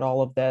talking about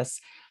all of this.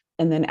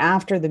 And then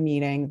after the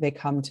meeting, they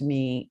come to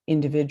me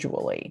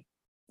individually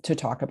to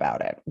talk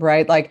about it,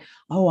 right? Like,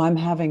 oh, I'm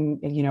having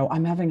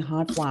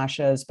hot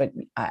flashes, but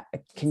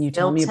can you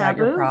tell me about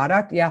your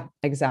product? Yeah,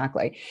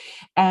 exactly.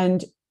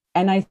 And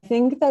I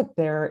think that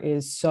there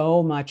is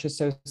so much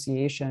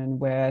association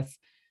with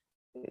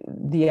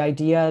the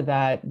idea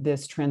that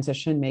this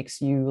transition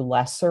makes you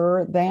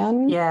lesser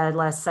than. Yeah,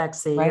 less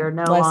sexy. Right? You're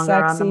no less longer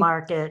sexy. on the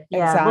market.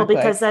 Yeah, exactly.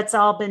 Well, because that's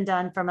all been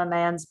done from a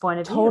man's point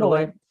of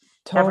Totally. view.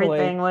 Totally.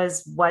 Everything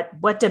was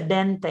what do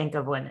men think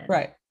of women?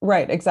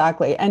 Right,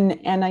 exactly.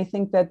 And I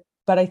think that,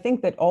 but I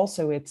think that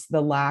also it's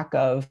the lack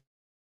of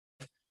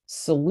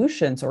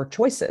solutions or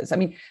choices. I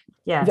mean,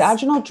 yes.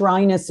 Vaginal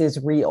dryness is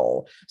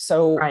real.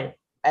 So, right.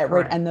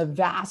 And the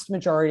vast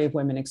majority of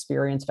women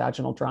experience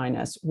vaginal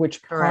dryness,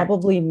 which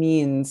probably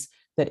means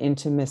that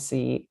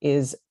intimacy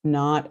is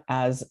not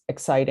as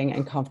exciting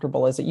and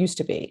comfortable as it used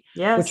to be.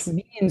 Yes.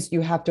 Which means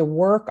you have to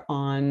work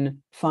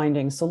on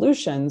finding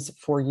solutions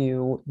for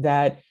you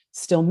that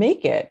still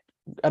make it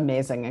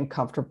amazing and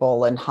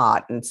comfortable and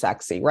hot and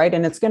sexy, right?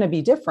 And it's going to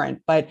be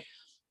different, but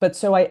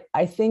so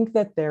I think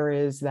that there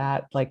is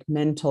that like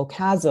mental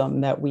chasm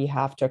that we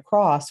have to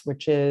cross,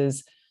 which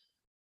is,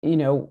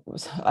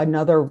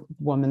 another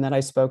woman that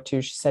I spoke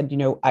to, she said,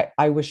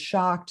 I was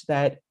shocked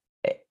that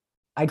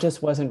I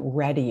just wasn't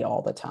ready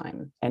all the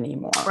time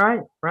anymore.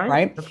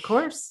 Right. Of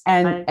course.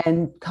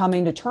 And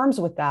coming to terms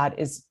with that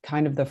is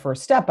kind of the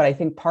first step. But I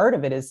think part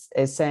of it is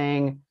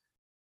saying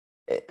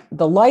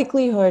the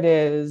likelihood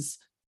is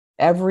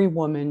every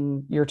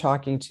woman you're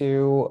talking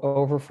to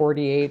over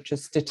 48,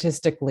 just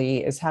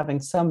statistically, is having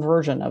some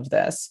version of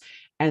this.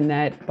 And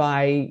that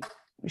by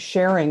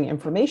sharing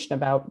information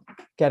about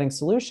getting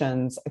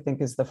solutions, I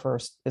think is the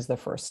first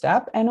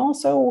step. And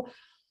also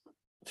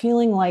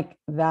feeling like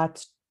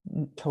that's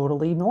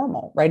totally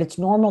normal, right? It's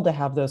normal to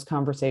have those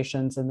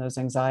conversations and those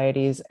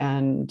anxieties.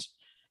 And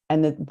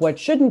that what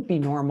shouldn't be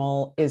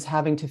normal is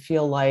having to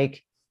feel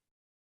like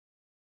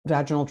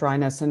vaginal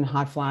dryness and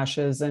hot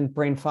flashes and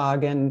brain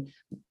fog and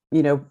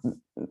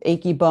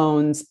achy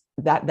bones,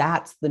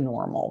 that's the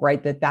normal,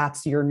 right?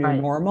 That's your new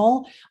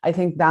normal. I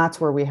think that's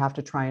where we have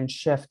to try and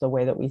shift the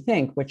way that we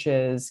think, which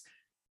is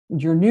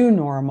your new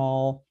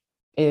normal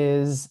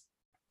is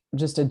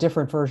just a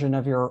different version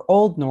of your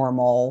old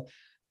normal,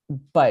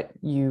 but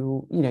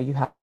you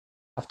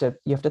have to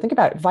think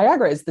about it.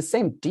 Viagra is the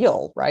same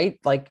deal, right?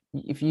 Like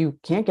if you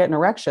can't get an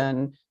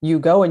erection, you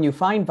go and you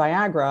find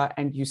Viagra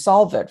and you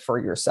solve it for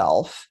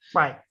yourself.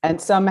 Right. And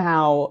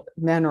somehow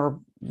men are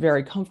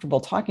very comfortable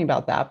talking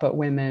about that, but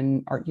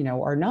women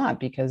are not,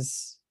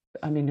 because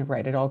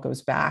it all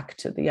goes back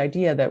to the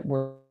idea that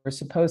we're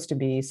supposed to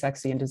be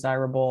sexy and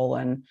desirable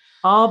and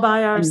all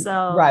by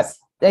ourselves. Right.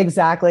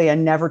 Exactly.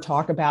 And never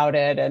talk about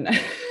it. And,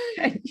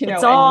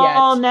 it's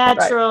all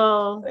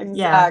natural. Right.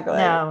 Exactly.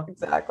 Yeah. No.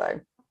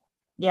 Exactly.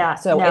 Yeah.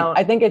 So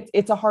I think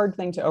it's a hard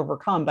thing to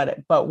overcome,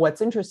 but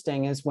what's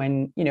interesting is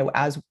when,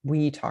 as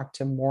we talk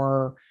to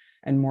more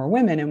and more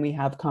women and we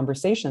have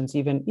conversations,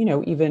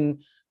 even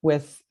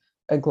with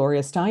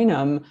Gloria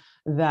Steinem,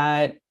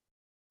 that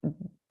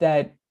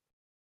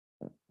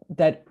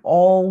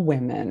all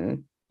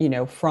women,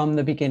 from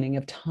the beginning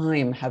of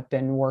time have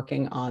been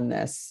working on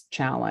this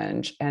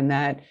challenge, and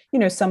that,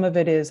 some of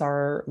it is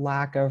our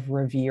lack of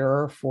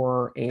revere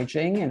for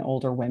aging and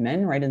older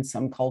women, right? In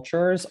some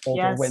cultures,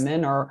 older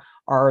women are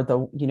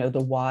the,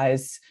 the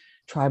wise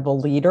tribal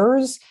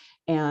leaders.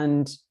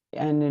 And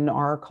in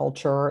our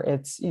culture,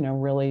 it's,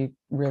 really,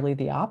 really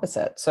the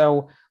opposite.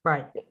 So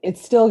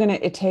it's still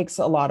it takes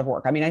a lot of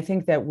work. I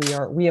think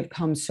that we have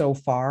come so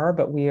far,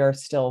 but we are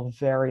still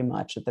very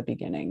much at the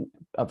beginning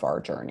of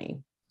our journey.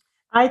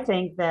 I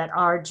think that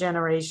our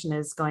generation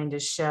is going to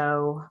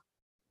show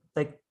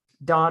the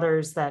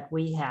daughters that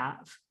we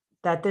have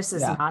that this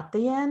is not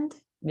the end.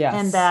 Yes.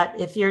 And that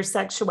if your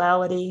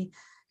sexuality,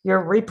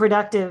 your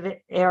reproductive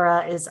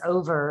era is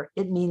over,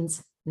 it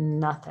means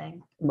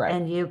nothing. Right.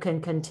 And you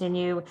can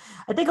continue.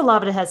 I think a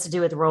lot of it has to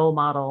do with role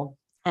model.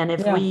 And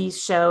if we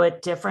show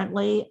it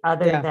differently,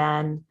 other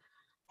than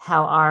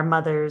how our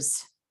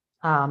mothers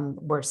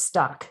were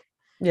stuck.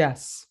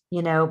 Yes.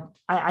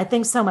 I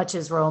think so much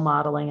is role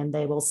modeling, and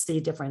they will see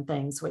different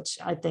things, which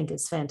I think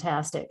is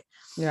fantastic.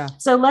 Yeah.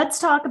 So let's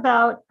talk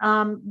about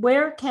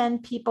where can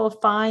people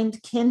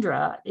find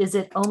Kindra? Is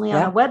it only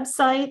on a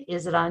website?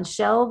 Is it on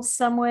shelves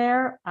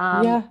somewhere?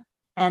 And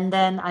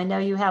then I know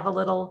you have a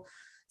little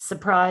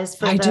surprise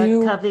for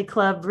Covey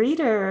Club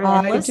reader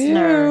and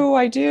listener.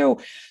 I do.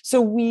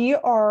 So we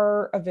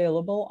are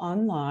available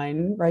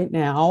online right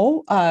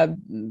now,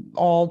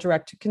 all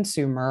direct to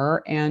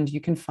consumer, and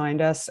you can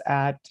find us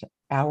at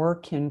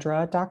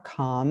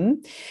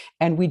ourkindra.com.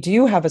 And we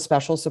do have a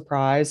special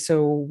surprise.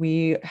 So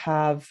we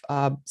have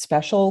a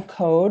special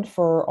code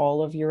for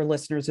all of your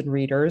listeners and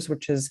readers,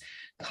 which is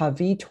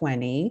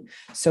Covey20.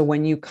 So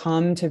when you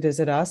come to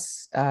visit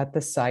us at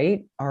the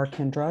site,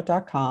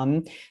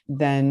 ourkindra.com,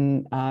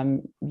 then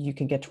you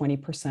can get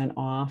 20%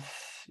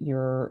 off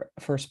your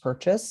first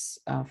purchase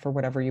for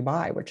whatever you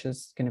buy, which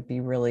is going to be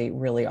really,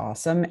 really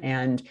awesome.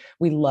 And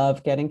we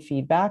love getting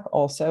feedback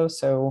also.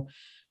 So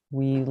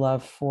we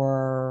love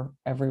for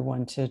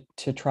everyone to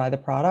try the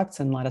products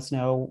and let us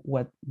know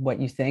what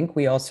you think.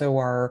 We also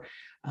are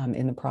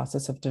in the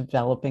process of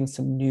developing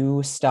some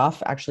new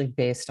stuff, actually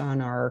based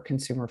on our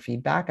consumer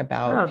feedback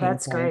about pain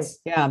that's points.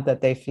 Great. Yeah,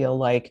 that they feel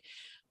like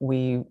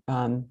we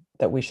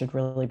should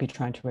really be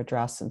trying to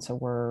address. And so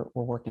we're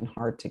working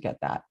hard to get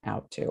that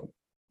out too.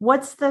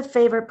 What's the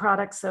favorite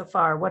product so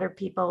far? What are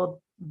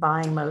people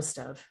buying most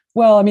of?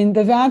 Well, I mean,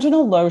 the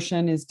vaginal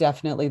lotion is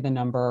definitely the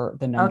number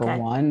Okay.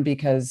 one,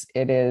 because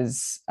it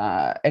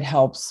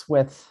helps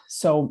with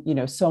so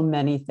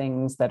many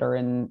things that are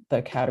in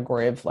the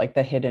category of like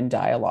the hidden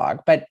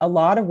dialogue. But a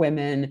lot of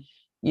women,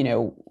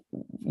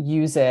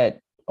 use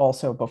it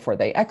also before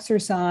they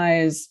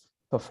exercise,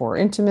 before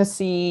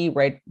intimacy,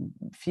 right?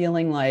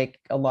 Feeling like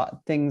a lot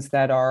things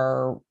that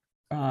are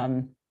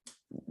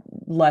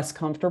less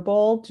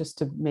comfortable, just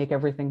to make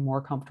everything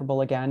more comfortable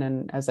again.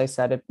 And as I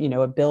said,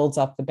 it builds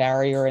up the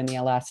barrier and the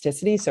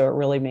elasticity. So it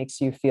really makes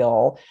you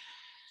feel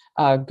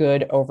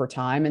good over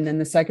time. And then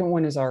the second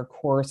one is our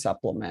core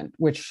supplement,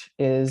 which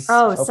is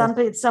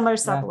some are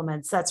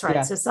supplements. That's right.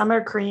 Yeah. So some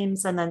are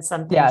creams, and then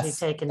some things you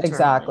take internally.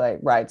 Exactly.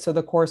 Right. So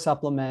the core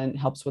supplement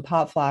helps with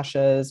hot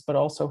flashes, but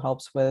also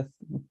helps with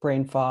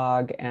brain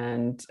fog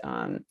and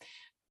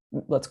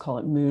let's call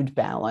it mood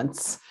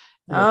balance.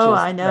 Oh,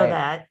 I know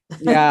that.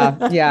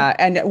 Yeah.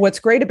 And what's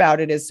great about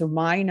it is, so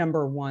my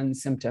number one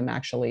symptom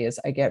actually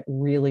is I get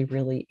really,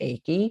 really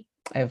achy.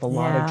 I have a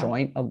lot of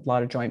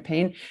joint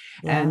pain.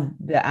 Yeah. And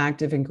the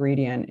active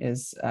ingredient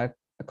is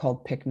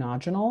called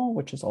pycnogenol,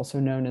 which is also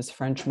known as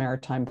French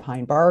maritime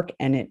pine bark.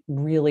 And it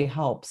really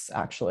helps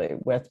actually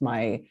with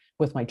my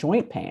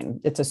joint pain.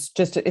 It's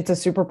a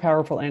super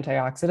powerful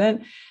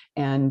antioxidant.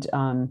 And,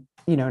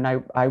 and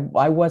I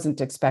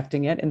wasn't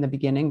expecting it in the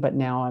beginning, but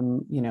now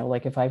I'm,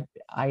 if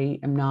I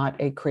am not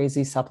a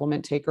crazy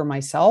supplement taker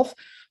myself,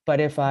 but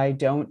if I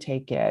don't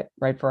take it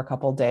right for a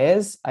couple of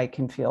days, I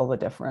can feel the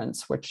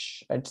difference,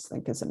 which I just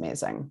think is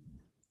amazing.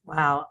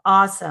 Wow.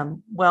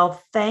 Awesome. Well,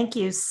 thank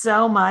you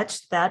so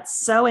much. That's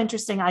so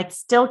interesting. I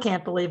still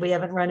can't believe we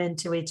haven't run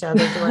into each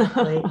other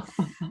directly.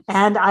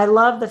 And I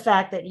love the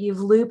fact that you've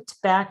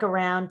looped back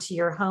around to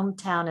your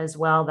hometown as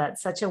well.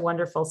 That's such a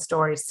wonderful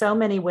story. So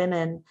many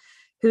women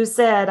who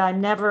said,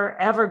 I'm never,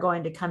 ever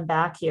going to come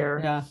back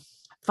here,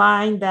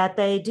 find that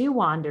they do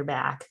wander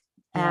back.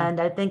 Yeah. And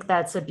I think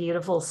that's a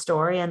beautiful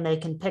story, and they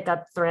can pick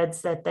up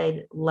threads that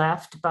they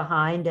left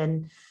behind,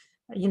 and,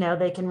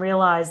 they can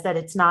realize that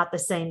it's not the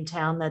same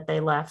town that they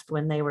left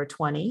when they were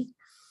 20.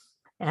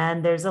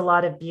 And there's a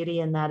lot of beauty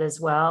in that as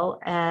well.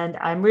 And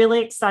I'm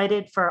really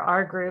excited for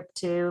our group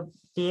to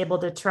be able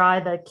to try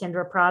the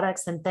Kindra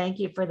products. And thank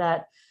you for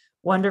that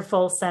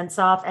wonderful sense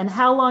off. And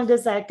how long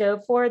does that go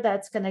for?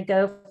 That's going to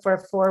go for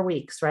 4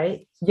 weeks,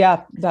 right?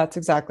 Yeah, that's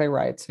exactly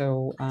right.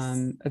 So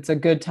it's a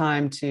good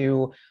time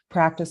to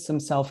practice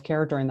some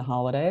self-care during the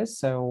holidays.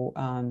 So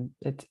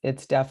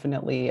it's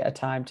definitely a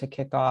time to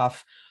kick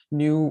off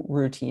new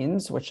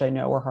routines, which I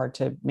know are hard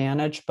to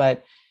manage,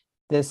 but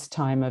this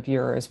time of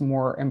year is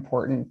more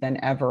important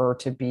than ever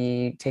to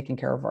be taking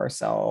care of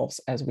ourselves,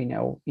 as we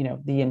know,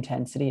 the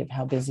intensity of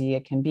how busy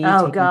it can be,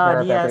 taking care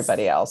of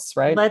everybody else,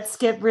 right? Let's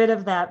get rid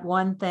of that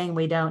one thing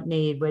we don't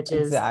need, which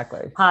is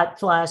hot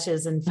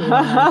flashes and feeling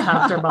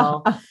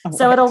uncomfortable.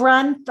 So Right. It'll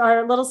run,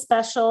 our little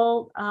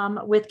special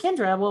with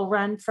Kindra will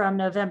run from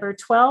November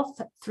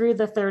 12th through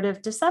the 3rd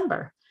of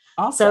December.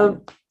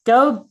 Awesome.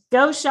 So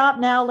go shop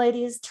now,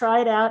 ladies.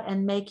 Try it out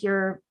and make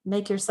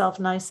yourself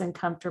nice and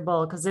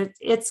comfortable, because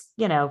it's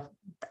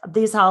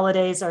these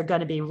holidays are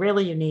going to be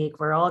really unique.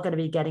 We're all going to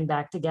be getting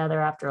back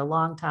together after a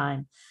long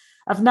time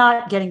of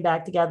not getting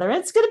back together.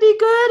 It's going to be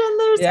good, and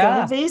there's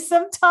going to be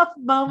some tough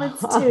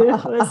moments too,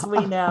 as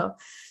we know.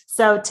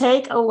 So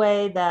take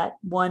away that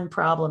one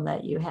problem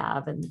that you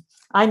have. And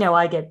I know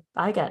I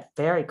got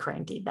very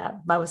cranky.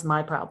 That was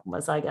my problem,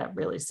 was I got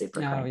really super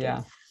cranky.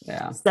 Oh,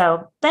 yeah.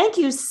 So thank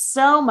you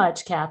so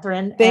much,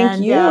 Catherine.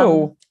 Thank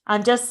you.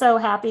 I'm just so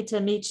happy to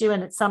meet you.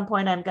 And at some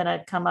point I'm going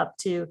to come up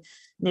to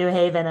New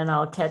Haven and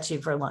I'll catch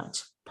you for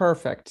lunch.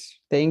 Perfect.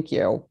 Thank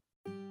you.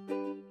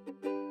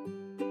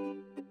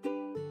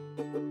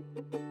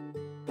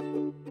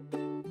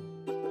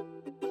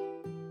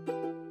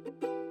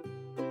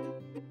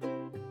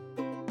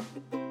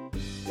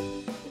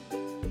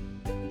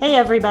 Hey,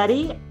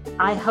 everybody.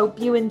 I hope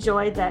you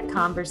enjoyed that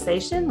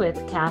conversation with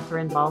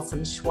Catherine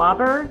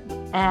Balsam-Schwaber.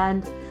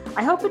 And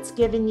I hope it's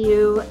given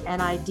you an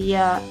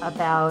idea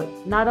about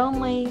not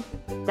only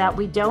that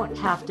we don't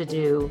have to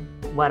do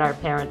what our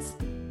parents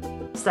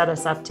set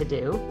us up to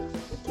do,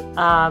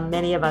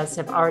 Many of us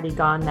have already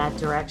gone that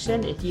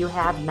direction. If you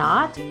have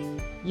not,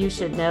 you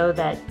should know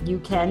that you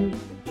can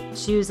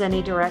choose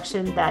any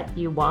direction that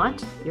you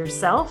want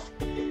yourself.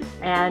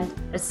 And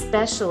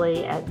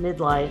especially at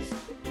midlife,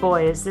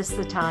 boy, is this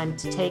the time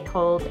to take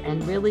hold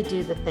and really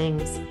do the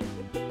things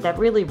that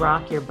really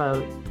rock your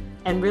boat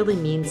and really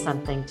mean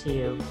something to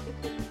you.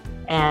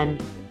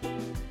 And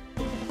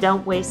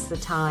don't waste the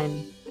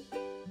time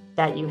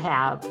that you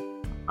have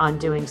on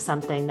doing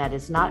something that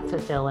is not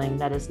fulfilling,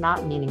 that is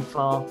not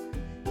meaningful,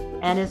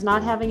 and is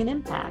not having an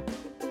impact.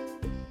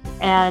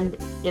 And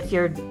if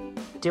you're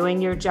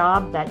doing your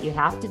job that you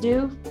have to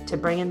do to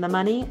bring in the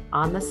money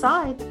on the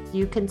side,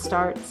 you can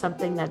start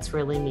something that's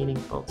really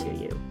meaningful to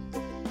you.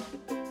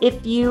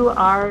 If you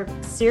are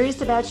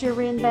serious about your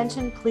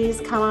reinvention,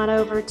 please come on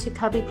over to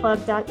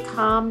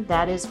coveyclub.com.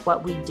 That is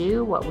what we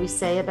do. What we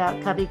say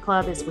about Covey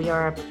Club is we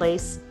are a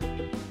place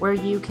where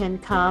you can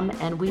come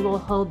and we will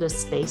hold a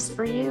space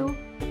for you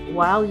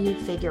while you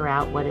figure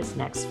out what is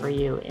next for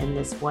you in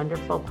this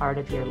wonderful part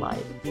of your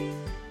life.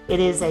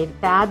 It is a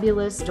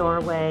fabulous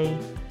doorway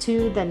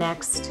to the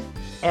next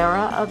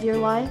era of your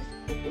life,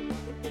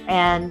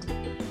 and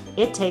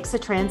it takes a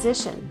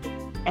transition.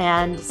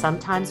 And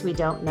sometimes we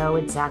don't know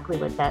exactly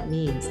what that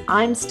means.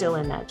 I'm still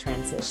in that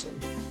transition.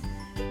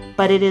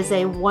 But it is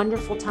a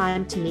wonderful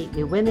time to meet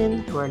new women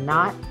who are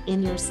not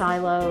in your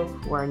silo,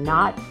 who are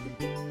not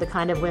the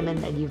kind of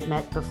women that you've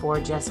met before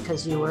just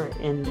because you were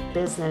in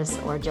business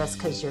or just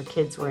because your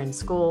kids were in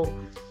school.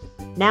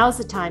 Now's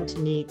the time to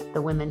meet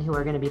the women who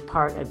are going to be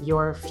part of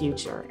your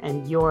future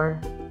and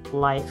your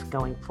life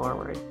going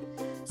forward.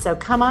 So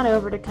come on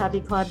over to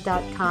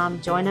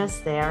coveyclub.com, join us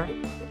there.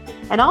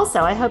 And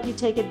also, I hope you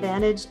take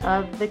advantage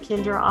of the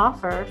Kindra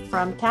offer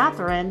from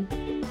Catherine,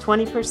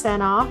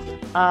 20% off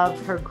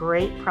of her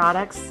great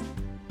products,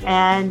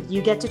 and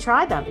you get to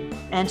try them.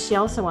 And she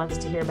also wants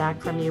to hear back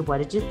from you. What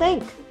did you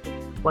think?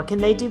 What can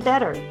they do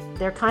better?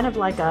 They're kind of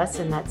like us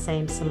in that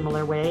same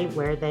similar way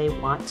where they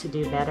want to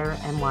do better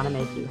and want to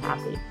make you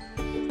happy.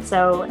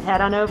 So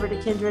head on over to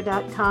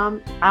Kindra.com,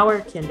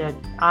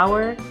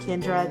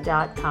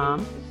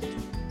 ourkindra.com,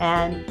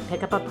 and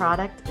pick up a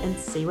product and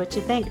see what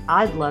you think.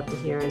 I'd love to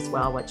hear as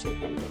well what you're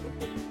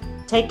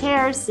thinking. Take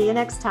care. See you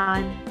next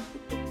time.